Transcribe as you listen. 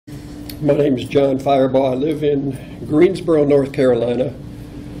My name is Jon Firebaugh. I live in Greensboro, North Carolina.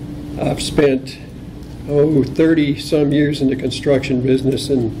 I've spent 30 some years in the construction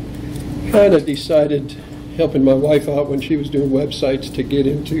business and kind of decided, helping my wife out when she was doing websites, to get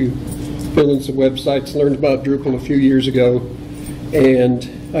into building some websites. Learned about Drupal a few years ago, and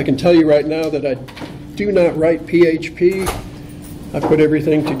I can tell you right now that I do not write PHP. I put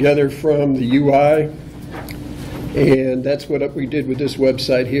everything together from the UI, and that's what we did with this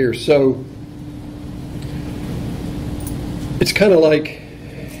website here. So it's kind of like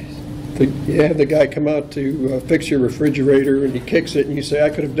you have the guy come out to fix your refrigerator, and he kicks it, and you say, I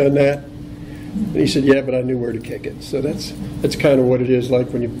could have done that. And he said, yeah, but I knew where to kick it. So that's kind of what it is like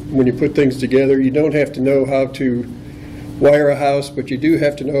when you put things together. You don't have to know how to wire a house, but you do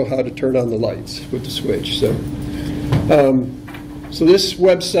have to know how to turn on the lights with the switch. So, so this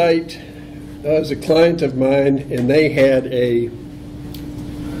website is a client of mine, and they had a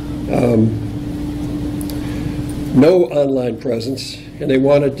no online presence, and they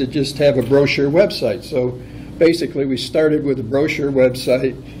wanted to just have a brochure website. So basically we started with a brochure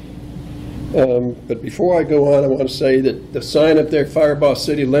website. But before I go on, I want to say that the sign up there, Firebaugh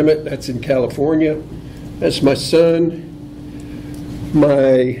City Limit, that's in California. That's my son.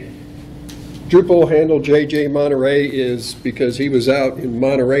 My Drupal handle, JJ Monterey, is because he was out in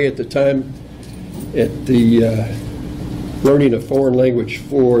Monterey at the time at the learning a foreign language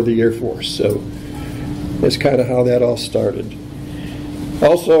for the Air Force. So that's kind of how that all started.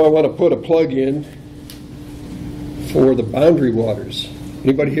 Also, I want to put a plug in for the Boundary Waters.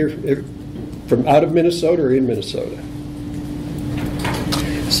 Anybody here from out of Minnesota or in Minnesota?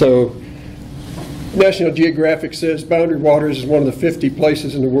 So National Geographic says Boundary Waters is one of the 50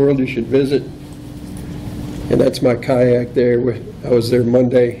 places in the world you should visit. And that's my kayak there. I was there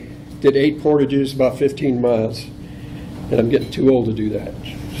Monday, did 8 portages, about 15 miles. And I'm getting too old to do that.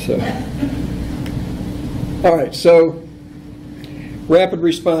 So, all right, so rapid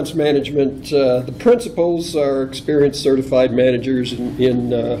response management. The principals are experienced certified managers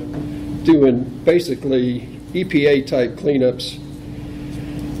in doing basically EPA type cleanups.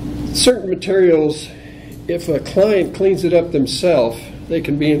 Certain materials, if a client cleans it up themselves, they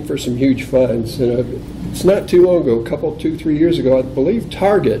can be in for some huge fines. It's not too long ago, 2-3 years ago, I believe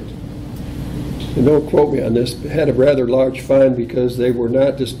Target, and don't quote me on this, had a rather large fine because they were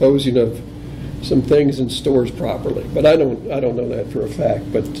not disposing of some things in stores properly. But I don't know that for a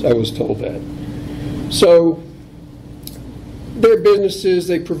fact, but I was told that. So their businesses,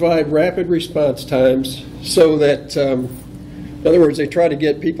 they provide rapid response times so that, in other words, they try to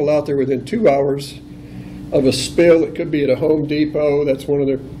get people out there within 2 hours of a spill. It could be at a Home Depot. That's one of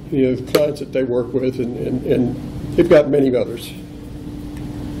their clients that they work with, and they've got many others.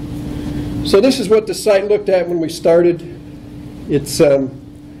 So this is what the site looked at when we started. It's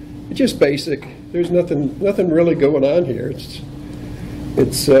just basic. There's nothing really going on here.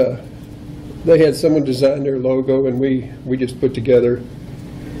 They had someone design their logo, and we just put together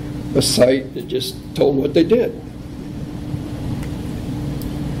a site that just told what they did.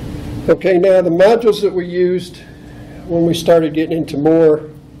 Okay, now the modules that we used when we started getting into more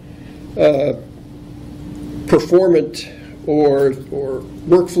performant or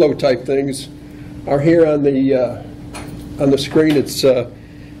workflow type things are here on the screen. It's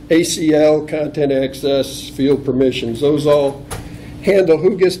ACL, content access, field permissions. Those all handle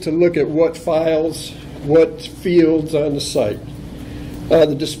who gets to look at what files, what fields on the site.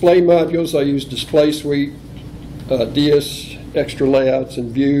 The display modules, I use Display Suite, DS, extra layouts, and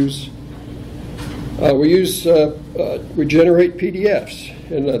views. We generate PDFs,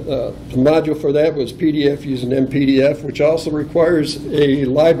 and the module for that was PDF using mPDF, which also requires a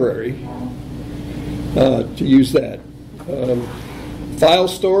library to use that. File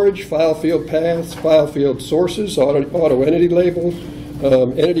storage, file field paths, file field sources, auto entity labels,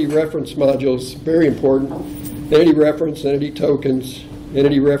 entity reference modules, very important. Entity reference, entity tokens,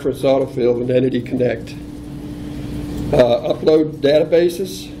 entity reference autofill, and entity connect. Upload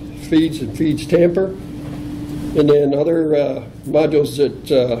databases, feeds and feeds tamper, and then other modules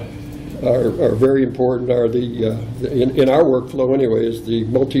that are very important are in our workflow anyway, is the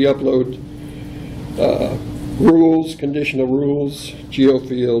multi-upload rules, conditional rules,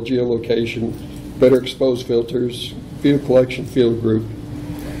 geofield, geolocation, better exposed filters, field collection, field group.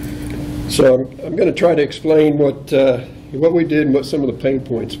 So I'm going to try to explain what we did and what some of the pain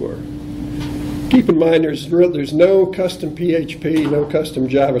points were. Keep in mind there's no custom PHP, no custom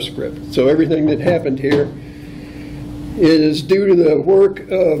JavaScript. So everything that happened here is due to the work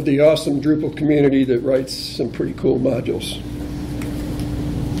of the awesome Drupal community that writes some pretty cool modules.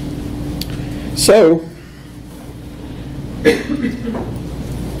 So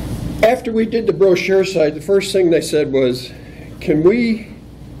After we did the brochure site, the first thing they said was, can we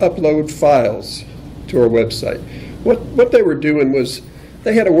upload files to our website? What they were doing was,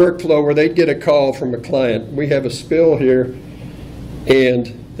 they had a workflow where they'd get a call from a client. We have a spill here,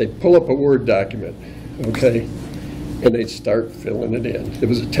 and they'd pull up a Word document, okay, and they'd start filling it in. It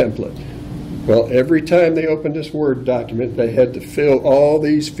was a template. Well, every time they opened this Word document, they had to fill all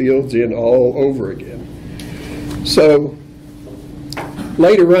these fields in all over again. So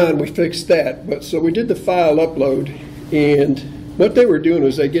later on, we fixed that. So we did the file upload, and what they were doing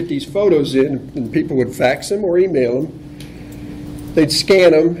was they'd get these photos in, and people would fax them or email them. They'd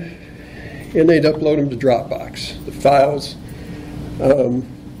scan them, and they'd upload them to Dropbox, the files.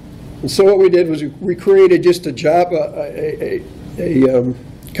 And so what we did was we created just a job,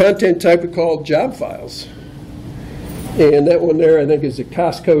 content type we called job files. And that one there, I think, is a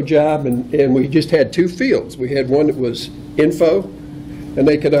Costco job, and we just had two fields. We had one that was info, and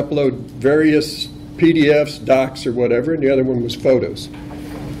they could upload various PDFs, docs, or whatever, and the other one was photos.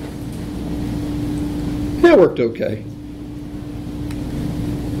 That worked okay.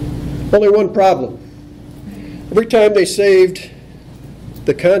 Only one problem. Every time they saved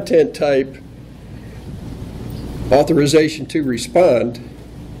the content type authorization to respond,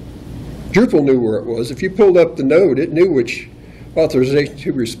 Drupal knew where it was. If you pulled up the node, it knew which authorization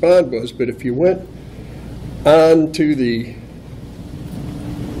to respond was, but if you went on to the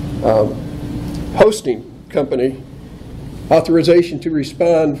hosting company, authorization to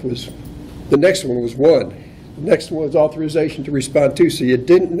respond was, the next one was 1. The next one was authorization to respond to, so you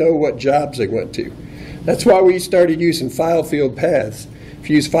didn't know what jobs they went to. That's why we started using file field paths. If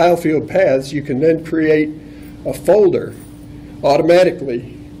you use file field paths, you can then create a folder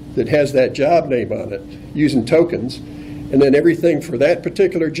automatically that has that job name on it using tokens, and then everything for that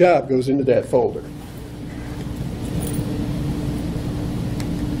particular job goes into that folder.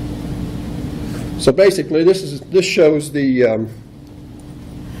 So basically, this shows the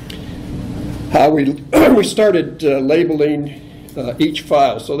how we started labeling each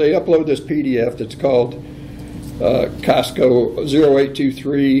file. So they upload this PDF that's called Costco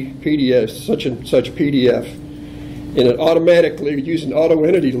 0823 PDF, such and such PDF. And it automatically, using auto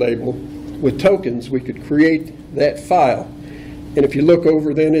entity label with tokens, we could create that file. And if you look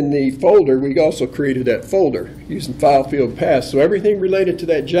over then in the folder, we also created that folder using file field paths. So everything related to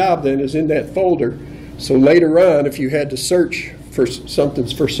that job then is in that folder. So later on, if you had to search for something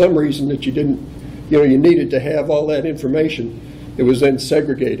for some reason that you didn't, you needed to have all that information, it was then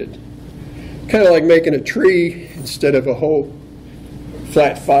segregated. Kind of like making a tree instead of a whole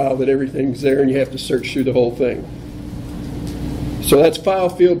flat file that everything's there and you have to search through the whole thing. So that's file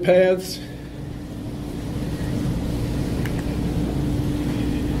field paths.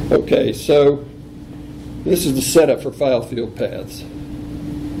 Okay, so this is the setup for file field paths.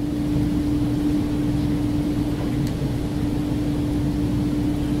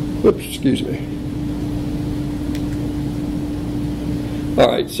 Oops, excuse me. All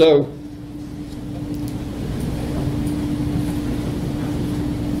right, so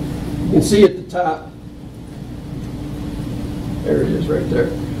you can see at the top, there it is right there,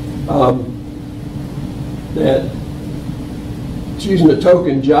 that it's using the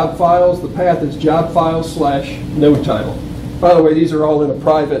token job files. The path is job files / node title. By the way, these are all in a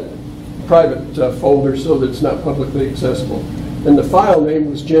private folder so that it's not publicly accessible. And the file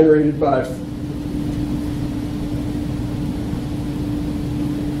name was generated by,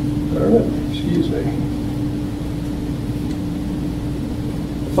 excuse me.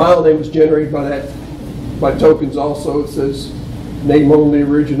 The file name was generated by tokens also. It says name only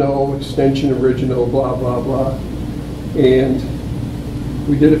original, extension original, blah, blah, blah. And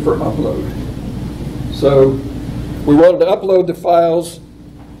we did it for upload. So we wanted to upload the files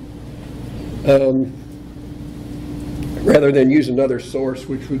rather than use another source,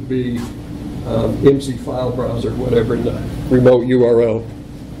 which would be MC file browser, whatever, in the remote URL.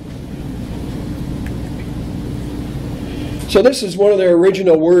 So this is one of their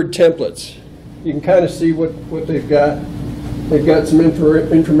original Word templates. You can kind of see what they've got. They've got some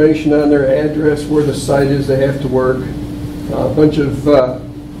information on their address, where the site is they have to work, a bunch of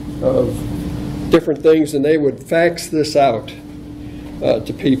different things, and they would fax this out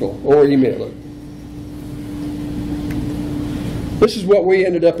to people or email it. This is what we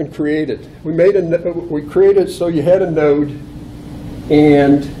ended up and created. We created so you had a node,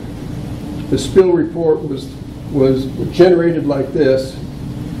 and the spill report was generated like this.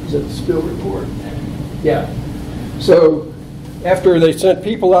 Is that the spill report? Yeah. So after they sent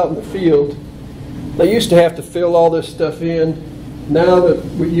people out in the field, they used to have to fill all this stuff in. Now that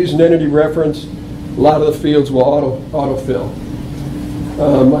we use an entity reference, a lot of the fields will autofill.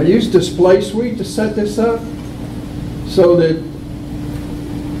 I used Display Suite to set this up so that,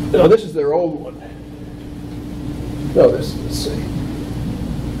 no, this is their old one. No, let's see.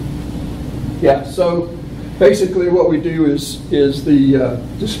 Yeah, so basically what we do is the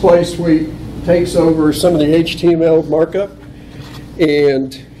Display Suite takes over some of the HTML markup,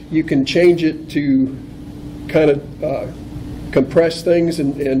 and you can change it to kind of compress things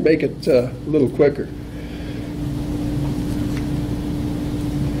and make it a little quicker.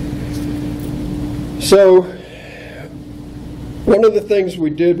 So one of the things we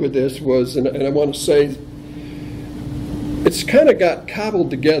did with this was, and I want to say, it's kind of got cobbled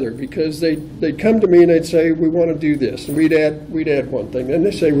together because they'd come to me and they'd say, we want to do this, and we'd add one thing. Then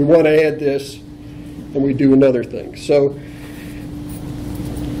they say, we want to add this, and we do another thing. So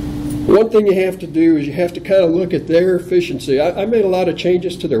one thing you have to do is you have to kind of look at their efficiency. I made a lot of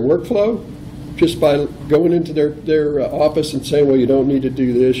changes to their workflow just by going into their office and saying, well, you don't need to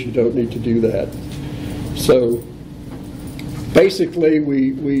do this, you don't need to do that. So basically,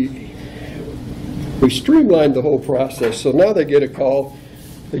 we streamlined the whole process. So now they get a call,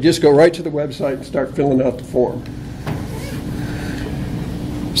 they just go right to the website and start filling out the form.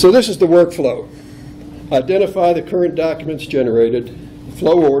 So this is the workflow. Identify the current documents generated, the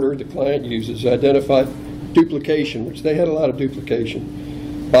flow order the client uses, identify duplication, which they had a lot of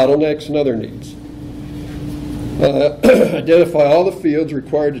duplication, bottlenecks and other needs. Identify all the fields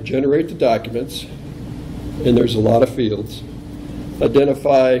required to generate the documents, and there's a lot of fields.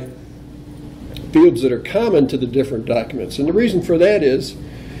 Identify fields that are common to the different documents. And the reason for that is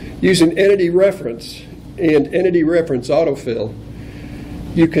using entity reference and entity reference autofill,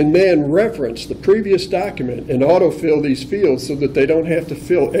 you can then reference the previous document and autofill these fields so that they don't have to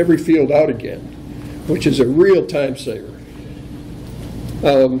fill every field out again, which is a real time saver.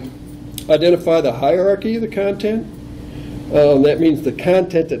 Identify the hierarchy of the content. That means the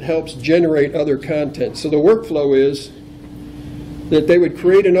content that helps generate other content. So the workflow is that they would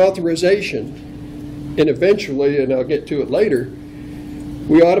create an authorization, and eventually, and I'll get to it later,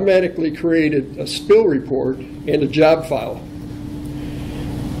 we automatically created a spill report and a job file,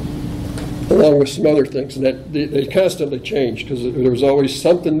 along with some other things. And that they constantly changed because there was always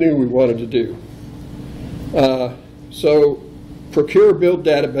something new we wanted to do. So procure build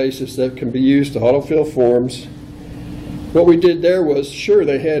databases that can be used to autofill forms. What we did there was, sure,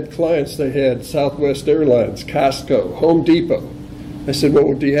 they had clients, they had Southwest Airlines, Costco, Home Depot. I said,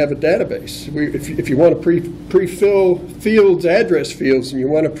 well, do you have a database? If you want to pre-fill fields, address fields, and you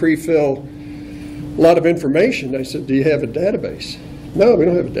want to pre-fill a lot of information, I said, do you have a database? No, we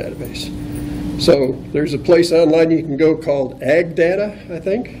don't have a database. So there's a place online you can go called Ag Data, I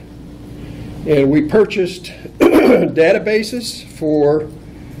think. And we purchased databases for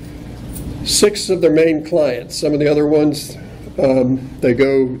 6 of their main clients. Some of the other ones,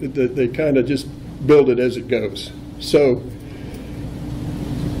 they kind of just build it as it goes. So,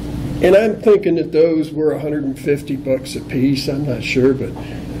 and I'm thinking that those were $150 a piece. I'm not sure, but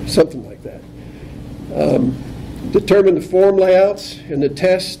something like that. Determine the form layouts and the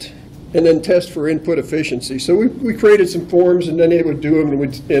test, and then test for input efficiency. So we created some forms, and then they would do them,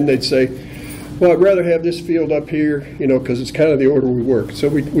 and they'd say, well, I'd rather have this field up here, you know, because it's kind of the order we work. So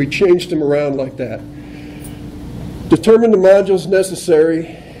we changed them around like that. Determine the modules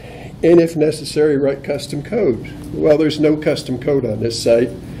necessary, and if necessary, write custom code. Well, there's no custom code on this site,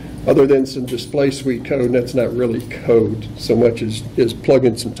 other than some Display Suite code, and that's not really code so much as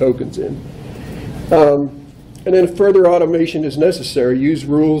plugging some tokens in. And then further automation is necessary. Use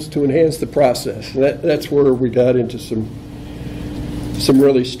rules to enhance the process. And that's where we got into some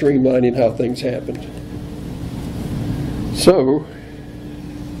really streamlining how things happened. So,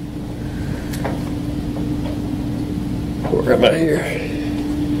 where am I here?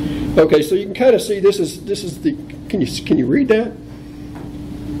 Okay, so you can kind of see this is the. Can you read that?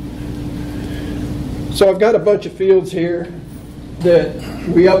 So I've got a bunch of fields here that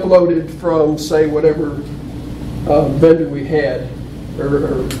we uploaded from, say, whatever vendor we had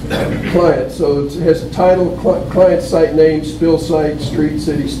or client. So it has a title, client site name, spill site, street,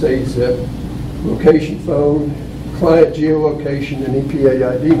 city, state, zip, location, phone, client geolocation, and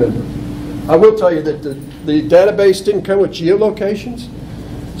EPA ID number. I will tell you that the database didn't come with geolocations,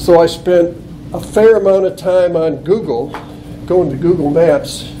 so I spent a fair amount of time on Google, going to Google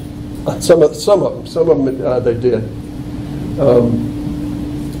Maps. Some of them they did,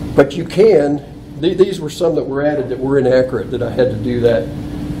 but you can. These were some that were added that were inaccurate that I had to do that.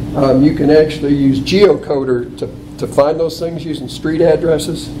 You can actually use geocoder to find those things using street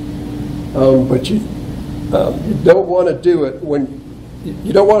addresses, but you don't want to do it when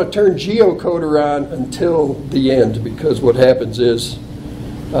you don't want to turn geocoder on until the end, because what happens is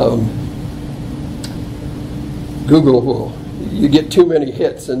Google will, you get too many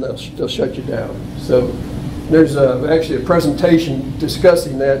hits and they'll shut you down. So there's actually a presentation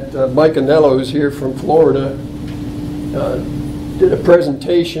discussing that. Mike Anello is here from Florida. Did a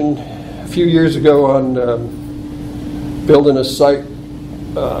presentation a few years ago on building a site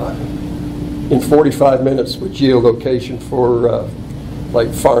in 45 minutes with geolocation for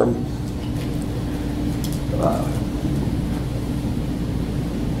like farm.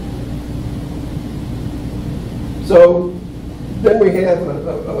 So then we have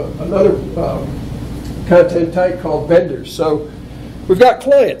another content type called vendors. So we've got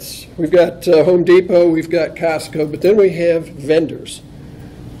clients. We've got Home Depot, we've got Costco, but then we have vendors.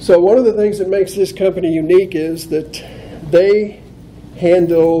 So one of the things that makes this company unique is that they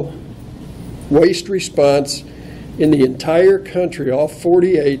handle waste response in the entire country, all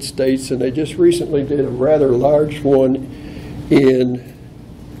 48 states, and they just recently did a rather large one in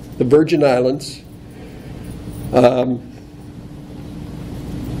the Virgin Islands.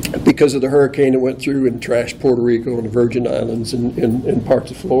 Because of the hurricane that went through and trashed Puerto Rico and the Virgin Islands and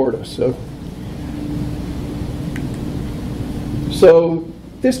parts of Florida. So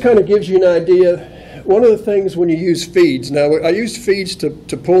this kind of gives you an idea. One of the things when you use feeds, now I used feeds to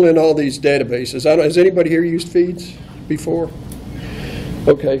pull in all these databases. Has anybody here used feeds before?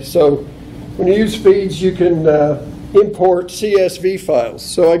 Okay, so when you use feeds, you can import CSV files.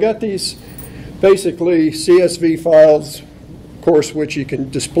 So I got these basically CSV files, of course, which you can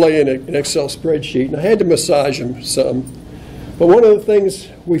display in an Excel spreadsheet. And I had to massage them some. But one of the things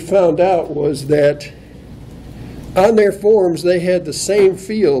we found out was that on their forms, they had the same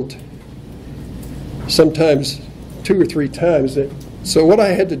field sometimes 2 or 3 times. So what I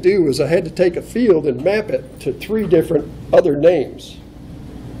had to do was I had to take a field and map it to 3 different other names.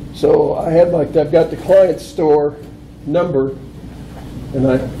 So I had I've got the client store number, and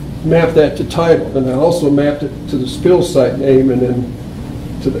I mapped that to title, and I also mapped it to the spill site name and then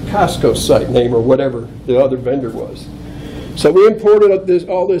to the Costco site name or whatever the other vendor was. So we imported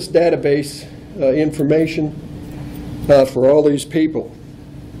all this database information for all these people.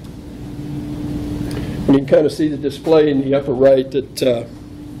 And you can kind of see the display in the upper right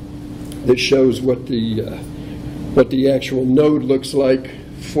that shows what the actual node looks like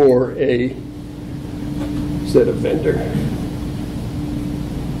for a vendor.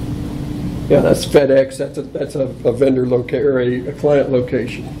 Yeah, that's FedEx. That's a vendor location or a client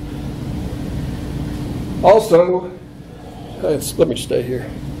location. Also, let me stay here.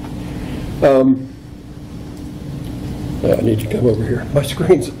 I need to come over here. My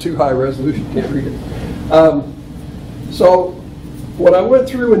screen's at too high resolution. Can't read it. So when I went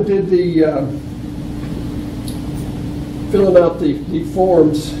through and did the filling out the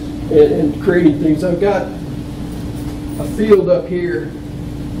forms and creating things, I've got a field up here.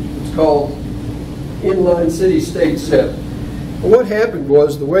 It's called inline city-state zip. And what happened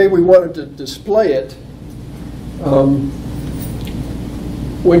was the way we wanted to display it,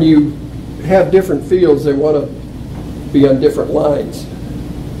 when you have different fields, they want to be on different lines.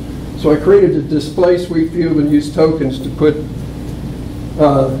 So I created a display suite field and used tokens to put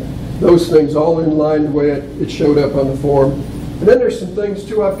those things all in line the way it showed up on the form. And then there's some things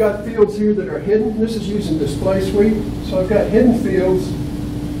too. I've got fields here that are hidden. This is using display suite. So I've got hidden fields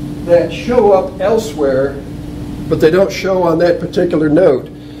that show up elsewhere, but they don't show on that particular node.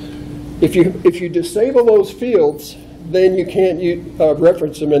 If you disable those fields, then you can't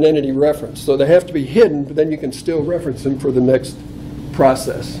reference them in entity reference. So they have to be hidden, but then you can still reference them for the next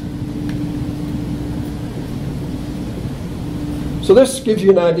process. So this gives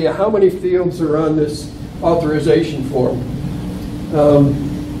you an idea how many fields are on this authorization form.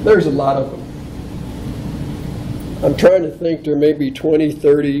 There's a lot of them. I'm trying to think, there may be 20,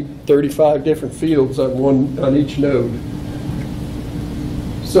 30, 35 different fields on each node.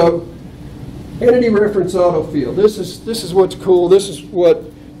 So entity reference autofill. This is what's cool. This is what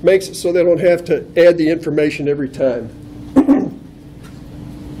makes it so they don't have to add the information every time.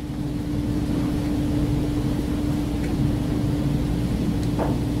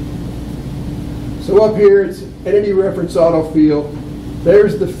 So up here it's entity reference autofill.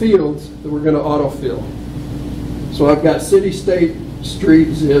 There's the fields that we're going to autofill. So I've got city, state,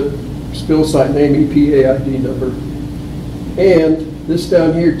 street, zip, spill site name, EPA ID number. And this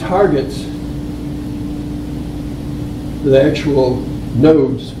down here targets the actual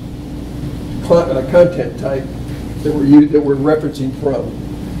nodes content type that we're referencing from.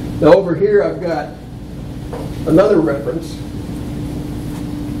 Now over here I've got another reference,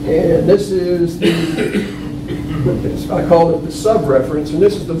 and this is the I call it the sub reference, and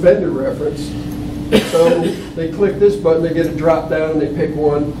this is the vendor reference. So they click this button, they get a drop down, they pick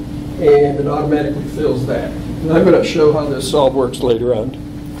one, and it automatically fills that. And I'm going to show how this all works later on.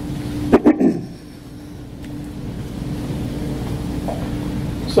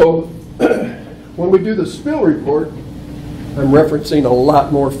 So when we do the spill report, I'm referencing a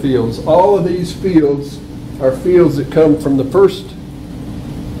lot more fields. All of these fields are fields that come from the first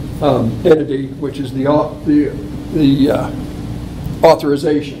entity, which is the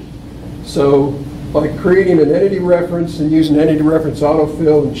authorization. So by creating an entity reference and using entity reference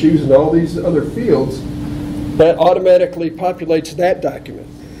autofill and choosing all these other fields, that automatically populates that document.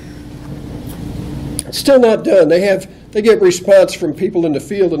 It's still not done. They get response from people in the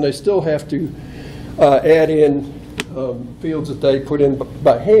field, and they still have to add in fields that they put in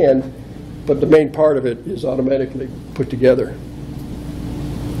by hand, but the main part of it is automatically put together.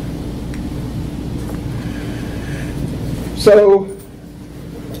 So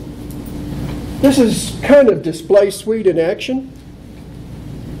this is kind of display suite in action.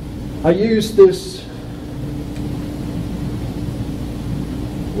 I use this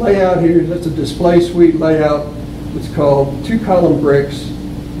layout here. That's a display suite layout. It's called 2-column bricks,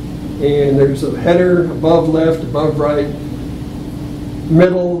 and there's a header above left, above right,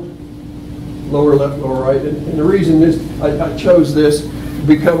 middle, lower left, lower right. And the reason is I chose this to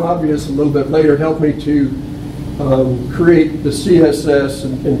become obvious a little bit later. It helped me to create the CSS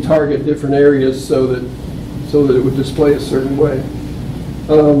and target different areas so that it would display a certain way.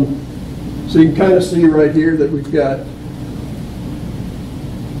 So you can kind of see right here that we've got,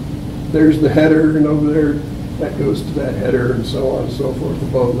 there's the header, and over there that goes to that header, and so on and so forth,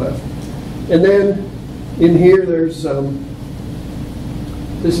 above left. And then in here there's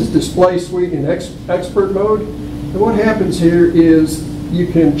this is display suite in expert mode. And what happens here is you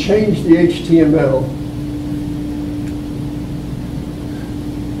can change the HTML.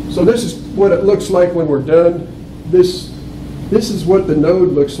 So this is what it looks like when we're done. This is what the node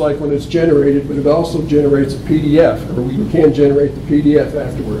looks like when it's generated, but it also generates a PDF, or we can generate the PDF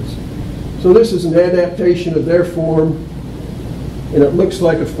afterwards. So this is an adaptation of their form, and it looks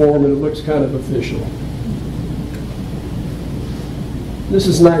like a form, and it looks kind of official. This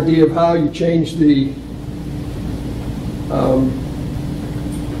is an idea of how you change the,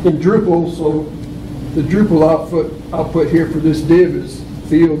 in Drupal, so the Drupal output here for this div is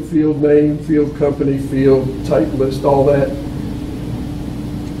field, field name, field company, field type list, all that.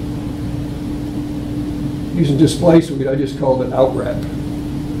 Using display suite, I just called it outwrap.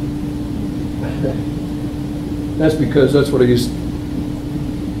 That's because that's what I use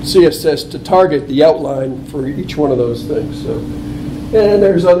CSS to target the outline for each one of those things. So, and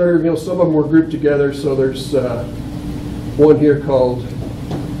there's other, some of them were grouped together. So there's one here called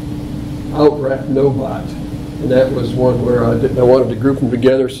outwrap nobot, and that was one where I wanted to group them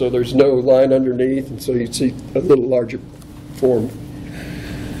together so there's no line underneath, and so you'd see a little larger form.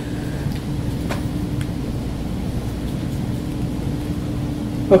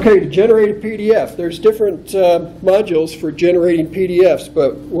 Okay, to generate a PDF, there's different modules for generating PDFs,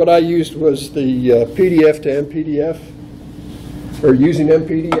 but what I used was the PDF to mPDF, or using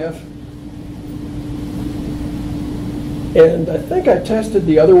mPDF. And I think I tested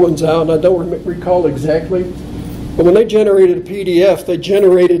the other ones out, and I don't recall exactly, but when they generated a PDF, they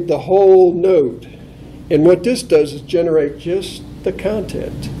generated the whole node. And what this does is generate just the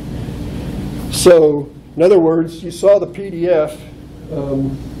content. So, in other words, you saw the PDF.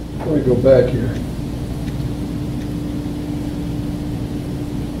 Let me go back here.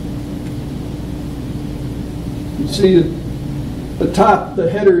 You see the top, the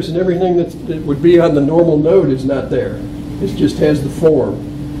headers and everything that would be on the normal node is not there. It just has the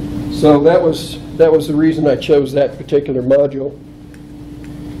form. So that was the reason I chose that particular module.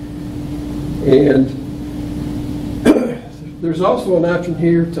 And there's also an option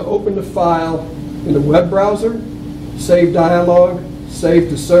here to open the file in the web browser, save dialog, save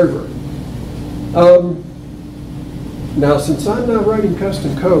to server. Now, since I'm not writing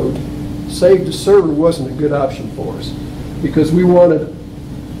custom code, save to server wasn't a good option for us because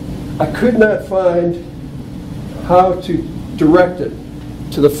I could not find how to direct it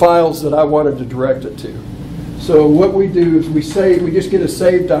to the files that I wanted to direct it to. So what we do is we just get a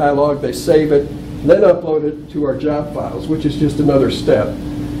save dialog, they save it, then upload it to our job files, which is just another step.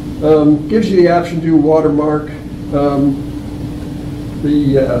 Gives you the option to do a watermark.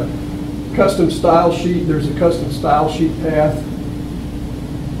 The custom style sheet, there's a custom style sheet path.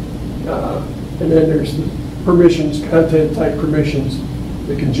 And then there's the permissions, content type permissions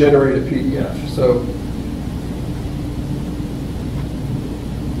that can generate a PDF. So,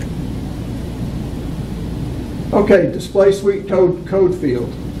 okay, display suite code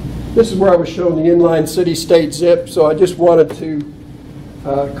field. This is where I was showing the inline city-state zip, so I just wanted to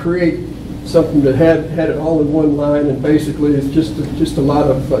create something that had it all in one line, and basically it's just a lot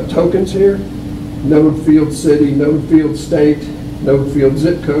of tokens here. Node field city, node field state, node field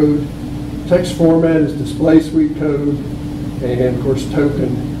zip code. Text format is display suite code, and of course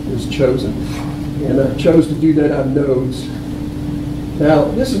token is chosen. And I chose to do that on nodes. Now,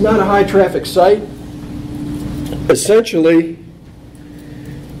 this is not a high traffic site. Essentially,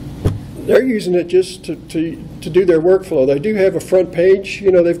 they're using it just to do their workflow. They do have a front page.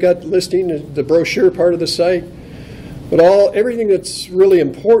 You know, they've got listing, the brochure part of the site. But everything that's really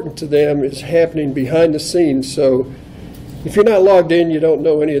important to them is happening behind the scenes. So if you're not logged in, you don't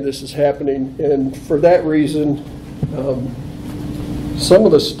know any of this is happening. And for that reason, some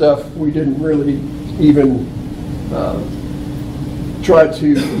of the stuff we didn't really even try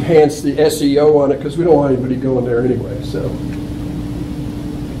to enhance the SEO on it because we don't want anybody going there anyway. So,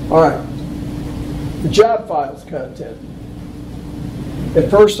 all right. The job files content. At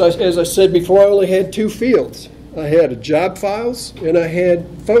first, as I said before, I only had two fields. I had a job files and I had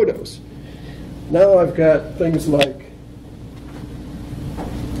photos. Now I've got things like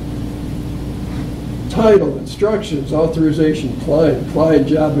title, instructions, authorization, client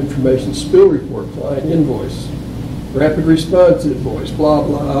job information, spill report, client invoice, rapid response invoice, blah,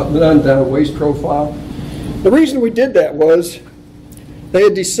 blah, and on down, waste profile. The reason we did that was they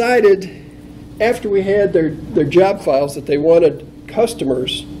had decided after we had their job files that they wanted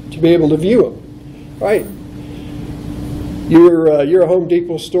customers to be able to view them, right? You're a Home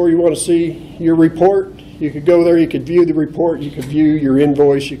Depot store, you want to see your report, you could go there, you could view the report, you could view your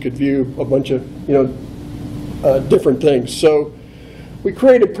invoice, you could view a bunch of, different things. So we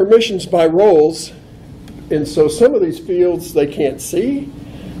created permissions by roles, and so some of these fields they can't see,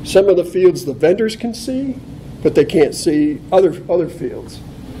 some of the fields the vendors can see, but they can't see other fields.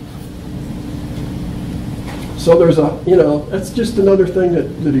 So there's that's just another thing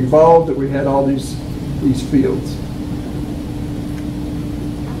that evolved, that we had all these fields.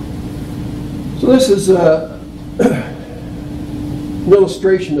 So this is an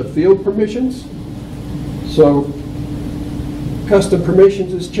illustration of field permissions. So custom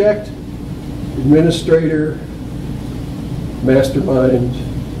permissions is checked, administrator, mastermind.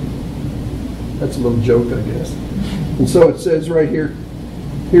 That's a little joke, I guess. And so it says right here,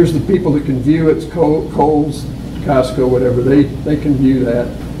 here's the people that can view it. It's Kohl's, Costco, whatever. They can view that.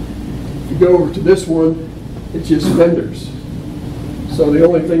 If you go over to this one, it's just vendors. So the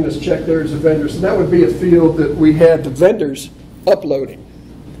only thing that's checked there is the vendors. So that would be a field that we had the vendors uploading.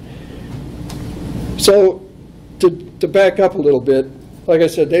 So to back up a little bit, like I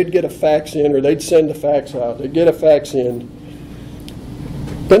said, they'd get a fax in, or they'd send the fax out. They'd get a fax in.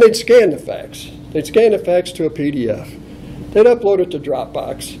 Then they'd scan the fax. They'd scan the fax to a PDF. They'd upload it to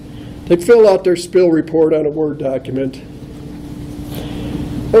Dropbox. They'd fill out their spill report on a Word document.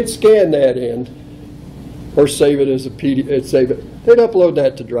 They'd scan that in, or save it as a PDF. They'd upload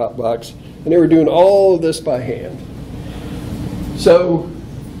that to Dropbox, and they were doing all of this by hand. So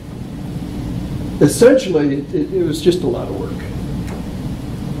essentially, it was just a lot of work.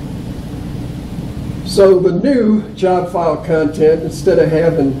 So the new job file content, instead of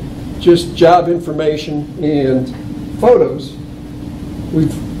having just job information and photos,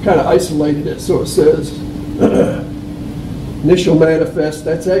 we've kind of isolated it. So it says initial manifest,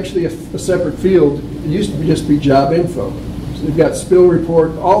 that's actually a separate field. It used to just be job info. So they've got spill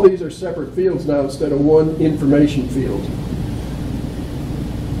report. All these are separate fields now instead of one information field.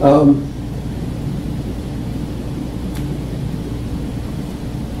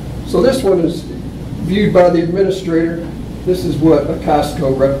 So this one is viewed by the administrator. This is what a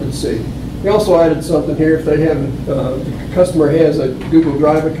Costco rep would see. We also added something here. If they have, the customer has a Google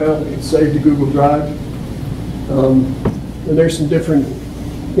Drive account, they can save to Google Drive. And there's some different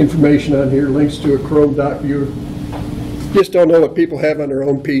information on here, links to a Chrome doc viewer. Just don't know what people have on their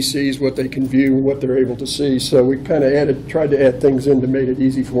own PCs, what they can view, and what they're able to see. So we kind of tried to add things in to make it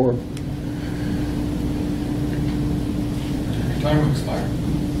easy for them. Time expired.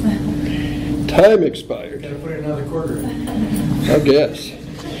 Time expired. Got to put another quarter in. I guess.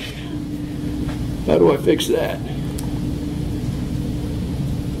 How do I fix that?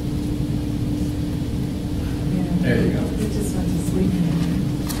 There you go. It just went to sleep.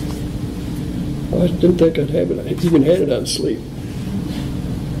 I didn't think I'd have it. I even had it on sleep.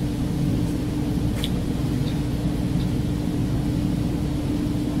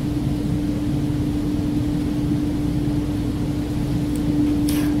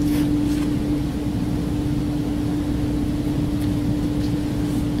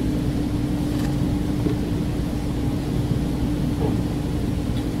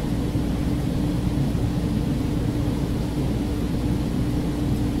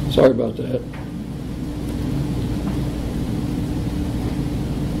 Sorry about that.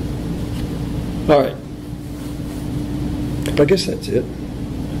 All right. I guess that's it.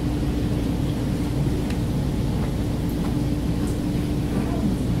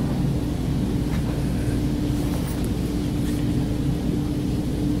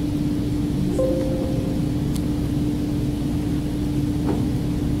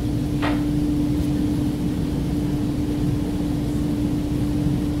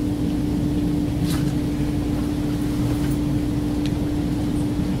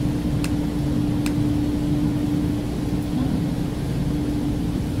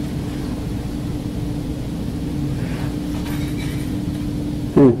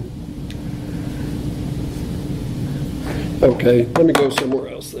 Okay, let me go somewhere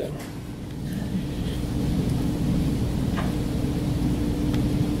else then.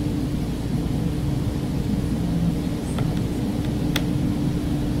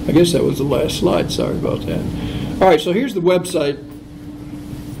 I guess that was the last slide. Sorry about that. All right, so here's the website.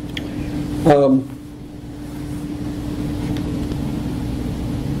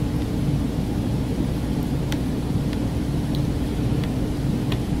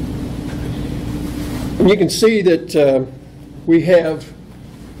 And you can see that we have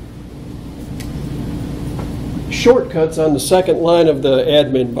shortcuts on the second line of the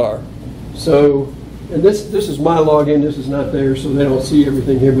admin bar. So, and this is my login, this is not theirs, so they don't see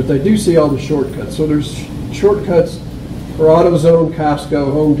everything here, but they do see all the shortcuts. So there's shortcuts for AutoZone,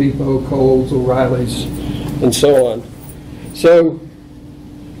 Costco, Home Depot, Kohl's, O'Reilly's, and so on. So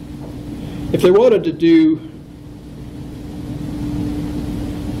if they wanted to do,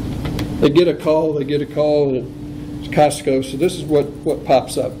 they get a call, and it's Costco, so this is what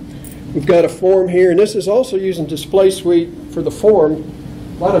pops up. We've got a form here, and this is also using Display Suite for the form.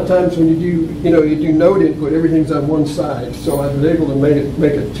 A lot of times when you do node input, everything's on one side. So I've been able to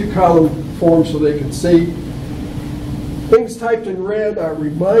make a two-column form so they can see. Things typed in red are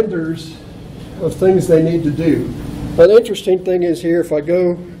reminders of things they need to do. Now, the interesting thing is here, if I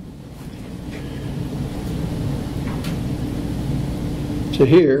go to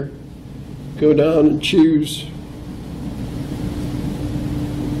here, go down and choose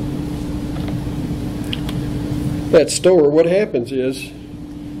that store, what happens is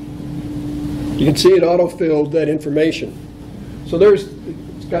you can see it auto-filled that information. So it's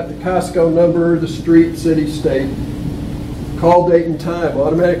got the Costco number, the street, city, state, call date and time.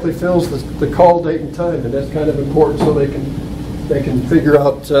 Automatically fills the call date and time, and that's kind of important so they can figure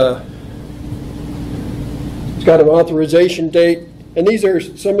out. It's got an authorization date, and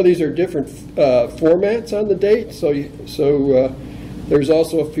some of these are different formats on the date. So there's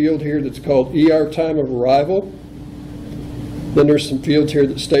also a field here that's called ER time of arrival. Then there's some fields here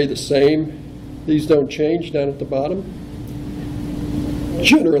that stay the same. These don't change down at the bottom,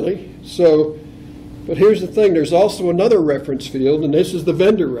 generally. So, but here's the thing, there's also another reference field, and this is the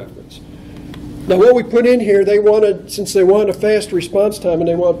vendor reference. Now what we put in here, since they want a fast response time and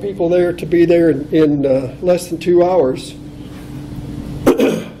they want people there to be there in less than 2 hours,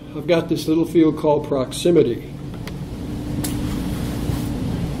 I've got this little field called proximity.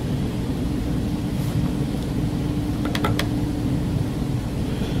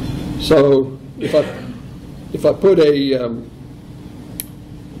 So if I put a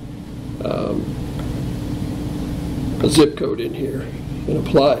zip code in here and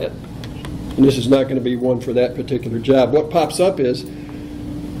apply it, and this is not going to be one for that particular job, what pops up is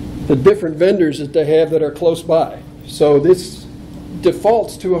the different vendors that they have that are close by. So this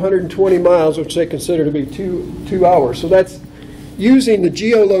defaults to 120 miles, which they consider to be two hours. So that's using the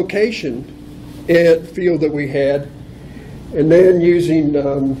geolocation field that we had, and then using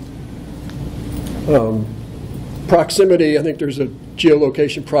proximity. I think there's a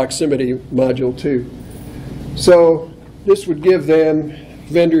geolocation proximity module too. So this would give them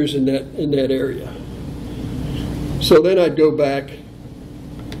vendors in that area. So then I'd go back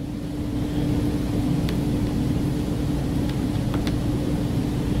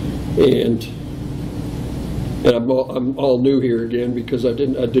and I'm all new here again because I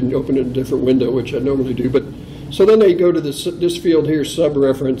didn't open it in a different window, which I normally do. But so then they go to this field here, sub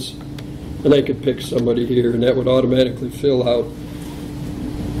reference, and they could pick somebody here, and that would automatically fill out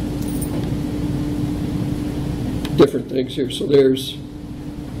different things here. So there's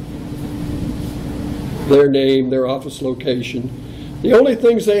their name, their office location. The only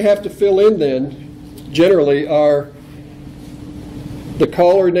things they have to fill in then, generally, are the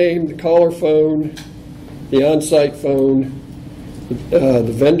caller name, the caller phone, the on-site phone, the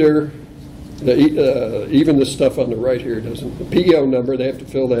vendor, even the stuff on the right here doesn't. The PO number, they have to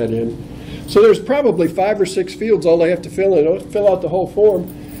fill that in. So there's probably 5 or 6 fields all they have to fill in. They don't fill out the whole form.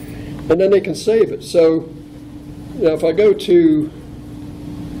 and then they can save it. So, you know, if I go to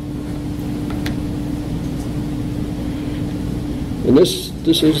and this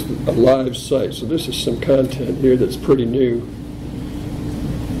is a live site, so this is some content here that's pretty new.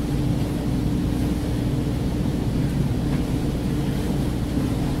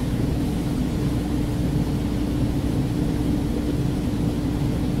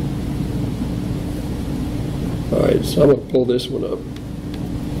 All right, so I'm going to pull this one up.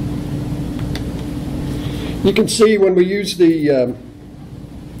 You can see when we use the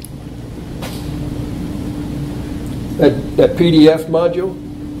that PDF module,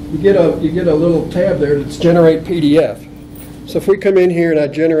 you get a little tab there that's generate PDF. So if we come in here and I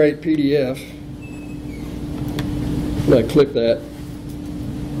generate PDF, and I click that,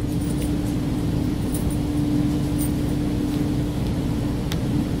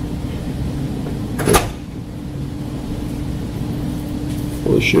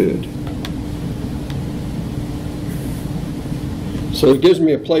 well, it should. So it gives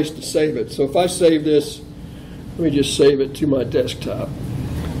me a place to save it. So if I save this, let me just save it to my desktop.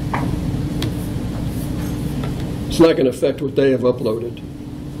 It's not going to affect what they have uploaded.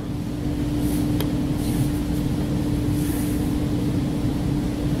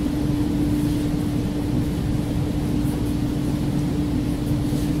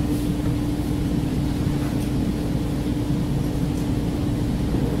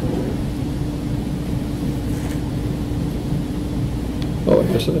 Oh, I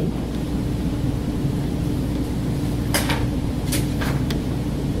guess I didn't.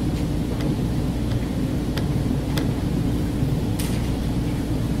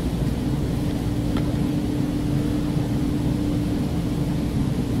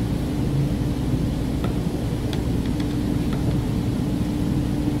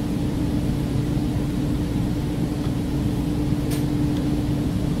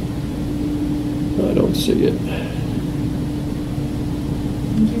 I don't see it.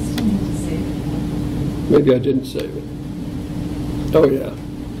 You still need to save it. Maybe I didn't save it. Oh yeah.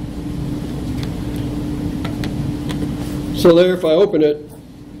 So there, if I open it,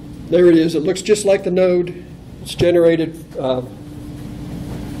 there it is. It looks just like the node. It's generated.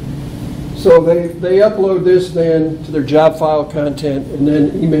 So they upload this then to their job file content and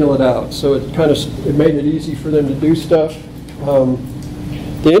then email it out. So it made it easy for them to do stuff.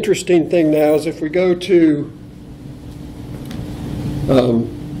 The interesting thing now is if we go to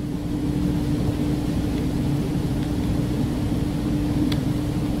I'm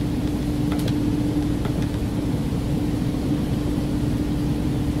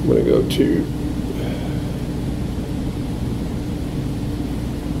going to go to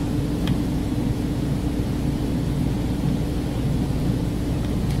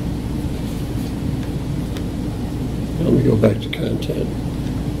let me go back to content.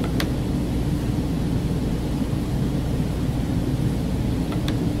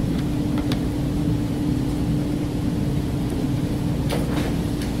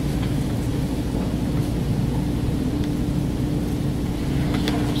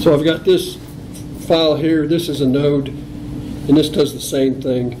 So I've got this file here. This is a node, and this does the same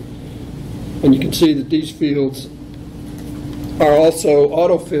thing. And you can see that these fields are also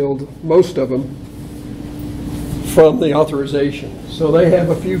auto-filled, most of them, from the authorization. So they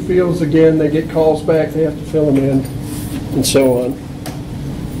have a few fields, again, they get calls back, they have to fill them in, and so on.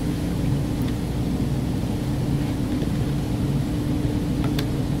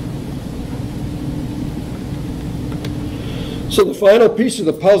 So the final piece of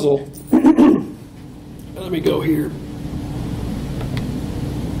the puzzle, let me go here.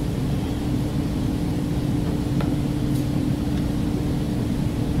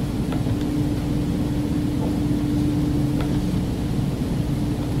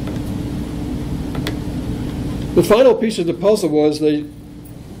 The final piece of the puzzle was they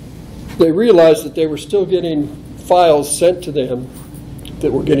realized that they were still getting files sent to them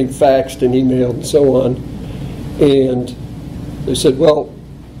that were getting faxed and emailed and so on, and they said, well,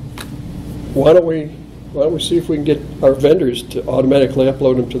 why don't we see if we can get our vendors to automatically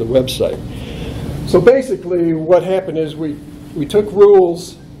upload them to the website. So basically what happened is we took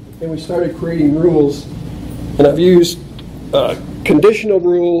rules and we started creating rules, and I've used conditional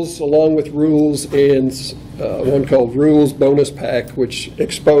rules along with rules and one called rules bonus pack, which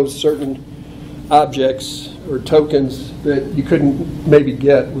exposed certain objects or tokens that you couldn't maybe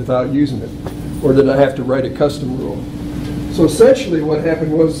get without using it, or that I have to write a custom rule. So essentially what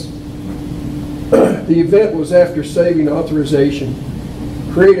happened was the event was after saving authorization,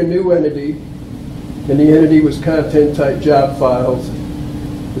 create a new entity, and the entity was content type job files.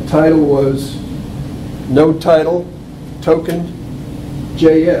 The title was node title token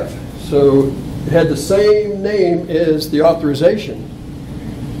JF. So it had the same name as the authorization,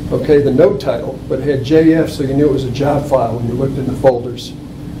 okay, the node title, but it had JF, so you knew it was a job file when you looked in the folders.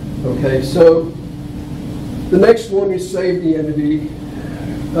 Okay, so the next one, you save the entity,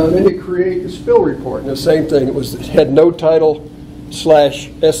 then you create the spill report, and the same thing. It had node title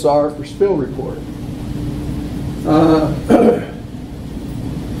 /SR for spill report.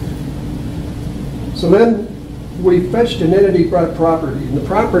 So then we fetched an entity by property, and the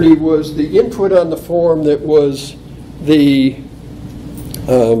property was the input on the form that was the,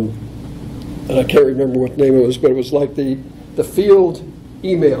 and I can't remember what name it was, but it was like the field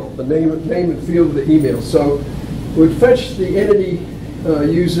email, the name and field of the email. So we fetched the entity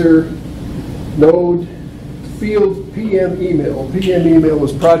user node field PM email. PM email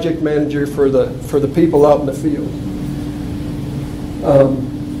was project manager for the people out in the field.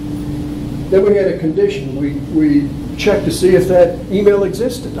 Then we had a condition. We checked to see if that email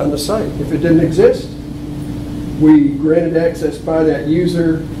existed on the site. If it didn't exist, we granted access by that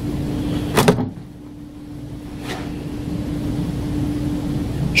user.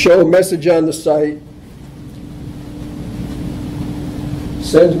 Show a message on the site.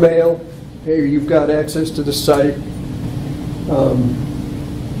 Send mail. Hey, you've got access to the site.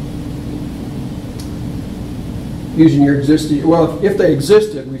 Using your existing, well, if they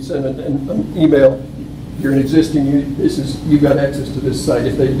existed, we send an email. You're an existing, you've got access to this site.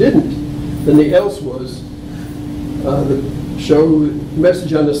 If they didn't, then the else was the show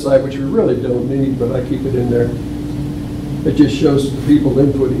message on the site, which we really don't need, but I keep it in there. It just shows the people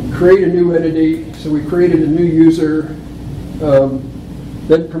inputting. Create a new entity. So we created a new user,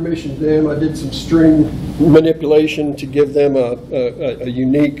 then permissioned them. I did some string manipulation to give them a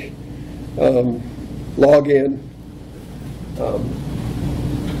unique login.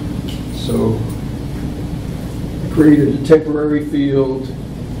 So created a temporary field,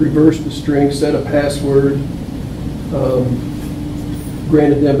 reversed the string, set a password,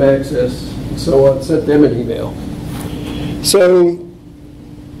 granted them access, and so on, sent them an email. So,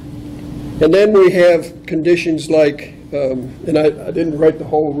 and then we have conditions like, and I didn't write the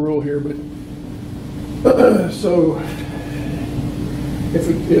whole rule here, but so if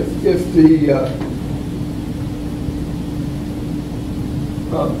the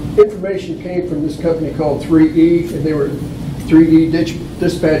information came from this company called 3E, and they were 3E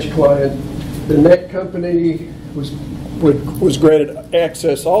dispatch client, then that company was granted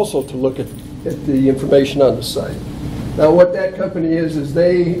access also to look at the information on the site. Now what that company is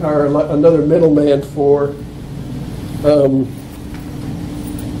they are another middleman for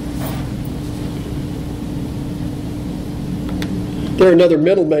they're another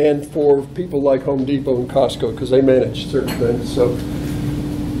middleman for people like Home Depot and Costco because they manage certain things. So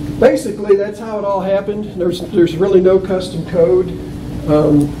basically, that's how it all happened. There's really no custom code.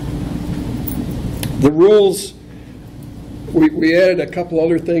 The rules, we added a couple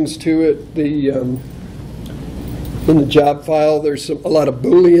other things to it. In the job file, there's a lot of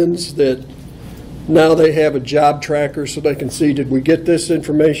Booleans that now they have a job tracker so they can see, did we get this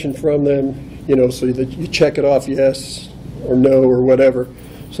information from them? You know, so that you check it off yes or no or whatever.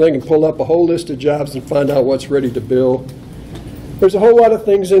 So they can pull up a whole list of jobs and find out what's ready to bill. There's a whole lot of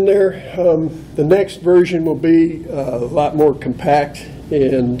things in there. The next version will be a lot more compact,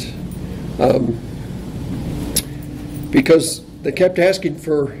 and because they kept asking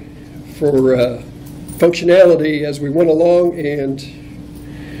for functionality as we went along, and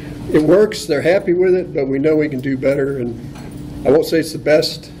it works. They're happy with it, but we know we can do better. And I won't say it's the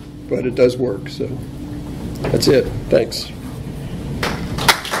best, but it does work. So that's it. Thanks.